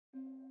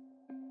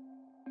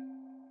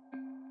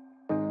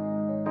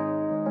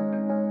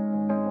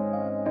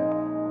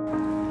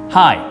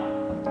Hi,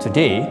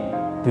 today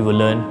we will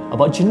learn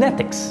about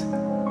genetics.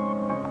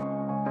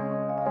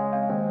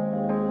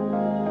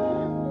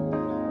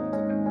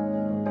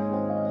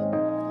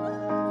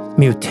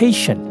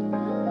 Mutation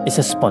is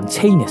a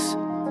spontaneous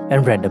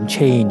and random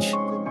change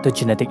to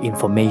genetic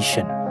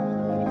information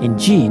in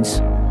genes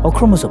or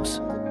chromosomes,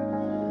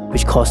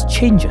 which cause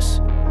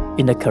changes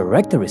in the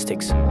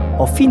characteristics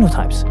or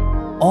phenotypes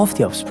of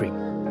the offspring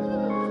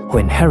who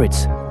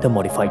inherits the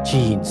modified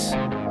genes.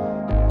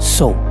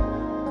 So,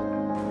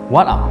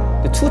 what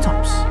are the two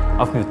types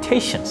of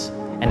mutations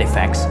and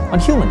effects on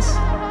humans?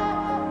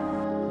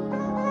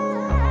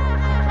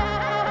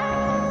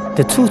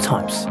 The two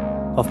types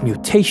of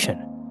mutation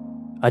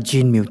are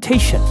gene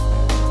mutation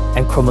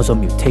and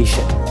chromosome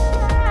mutation.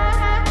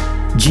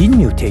 Gene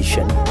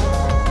mutation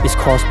is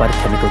caused by the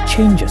chemical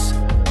changes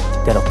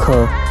that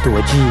occur to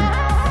a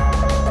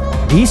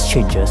gene. These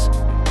changes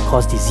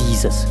cause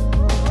diseases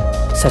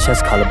such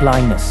as color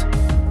blindness,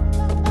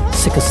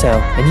 sickle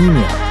cell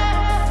anemia,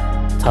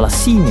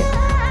 thalassemia,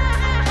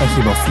 and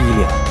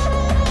hemophilia.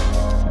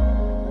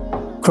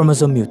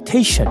 Chromosome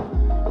mutation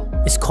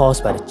is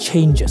caused by the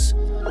changes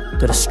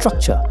to the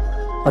structure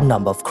or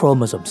number of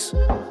chromosomes.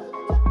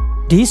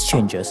 These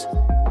changes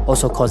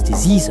also cause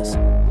diseases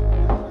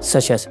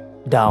such as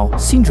Down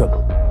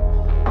syndrome,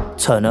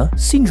 Turner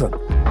syndrome,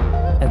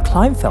 and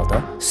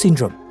Klinefelter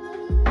syndrome.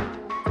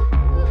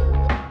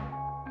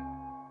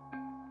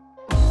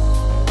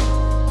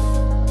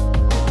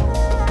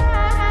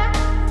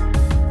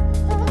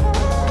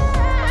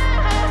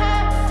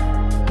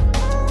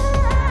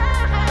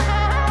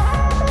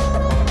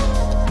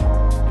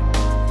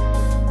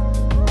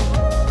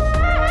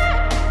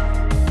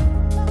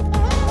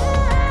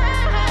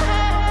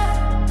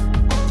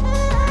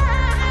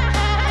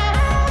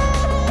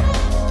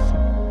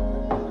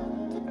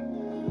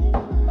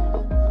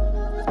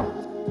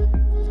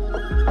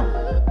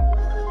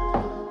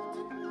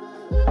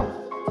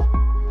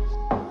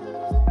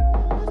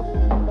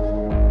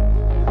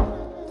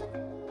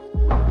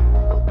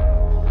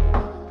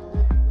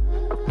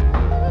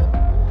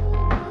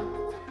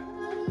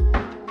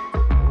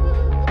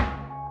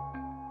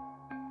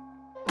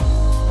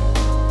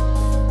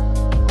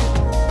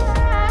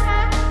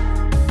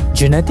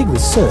 Genetic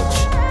research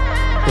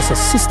is a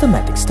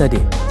systematic study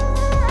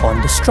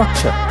on the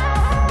structure,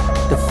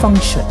 the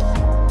function,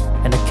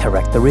 and the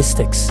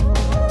characteristics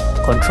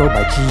controlled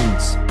by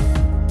genes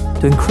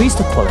to increase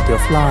the quality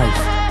of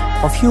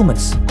life of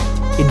humans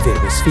in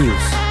various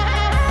fields.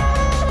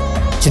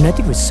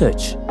 Genetic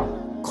research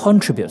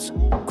contributes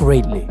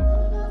greatly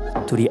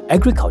to the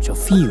agriculture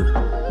field.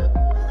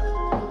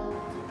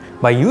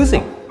 By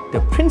using the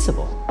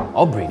principle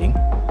of breeding,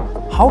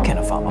 how can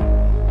a farmer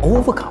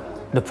overcome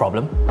the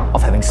problem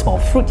of having small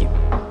fruit yield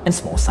and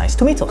small-sized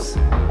tomatoes?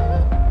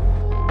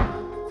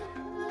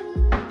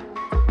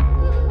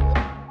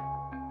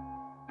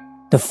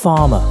 The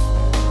farmer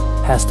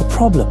has the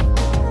problem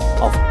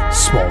of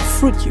small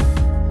fruit yield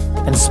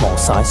and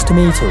small-sized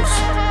tomatoes.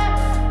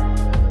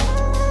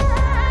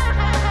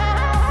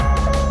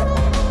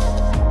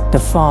 The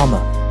farmer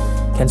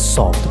can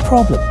solve the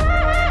problem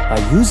by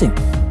using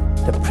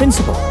the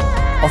principle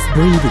of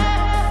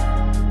breeding.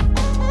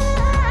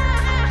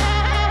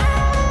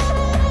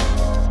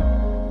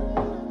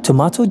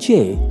 Tomato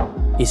J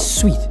is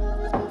sweet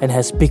and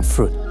has big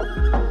fruit,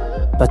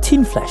 but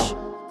thin flesh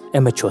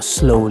and matures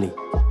slowly,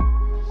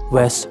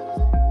 whereas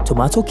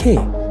Tomato K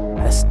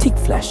has thick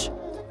flesh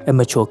and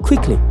matures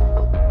quickly,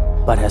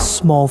 but has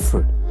small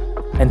fruit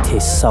and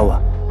tastes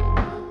sour.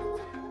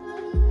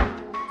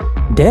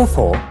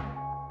 Therefore,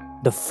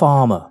 the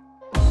farmer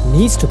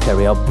needs to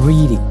carry out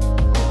breeding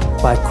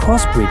by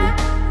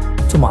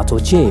crossbreeding Tomato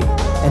J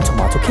and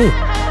Tomato K,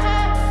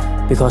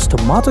 because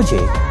Tomato J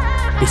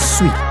is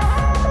sweet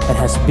and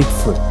has big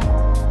fruit,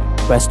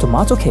 whereas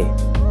Tomato K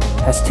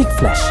has thick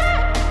flesh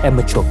and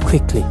mature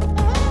quickly.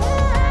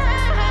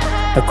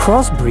 The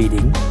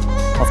crossbreeding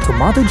of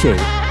Tomato J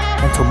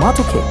and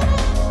Tomato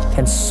K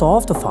can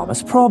solve the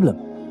farmer's problem,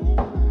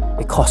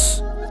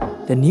 because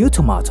the new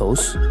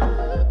tomatoes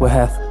will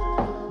have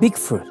big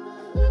fruit,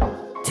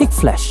 thick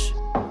flesh,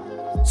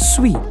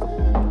 sweet,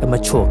 and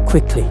mature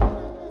quickly.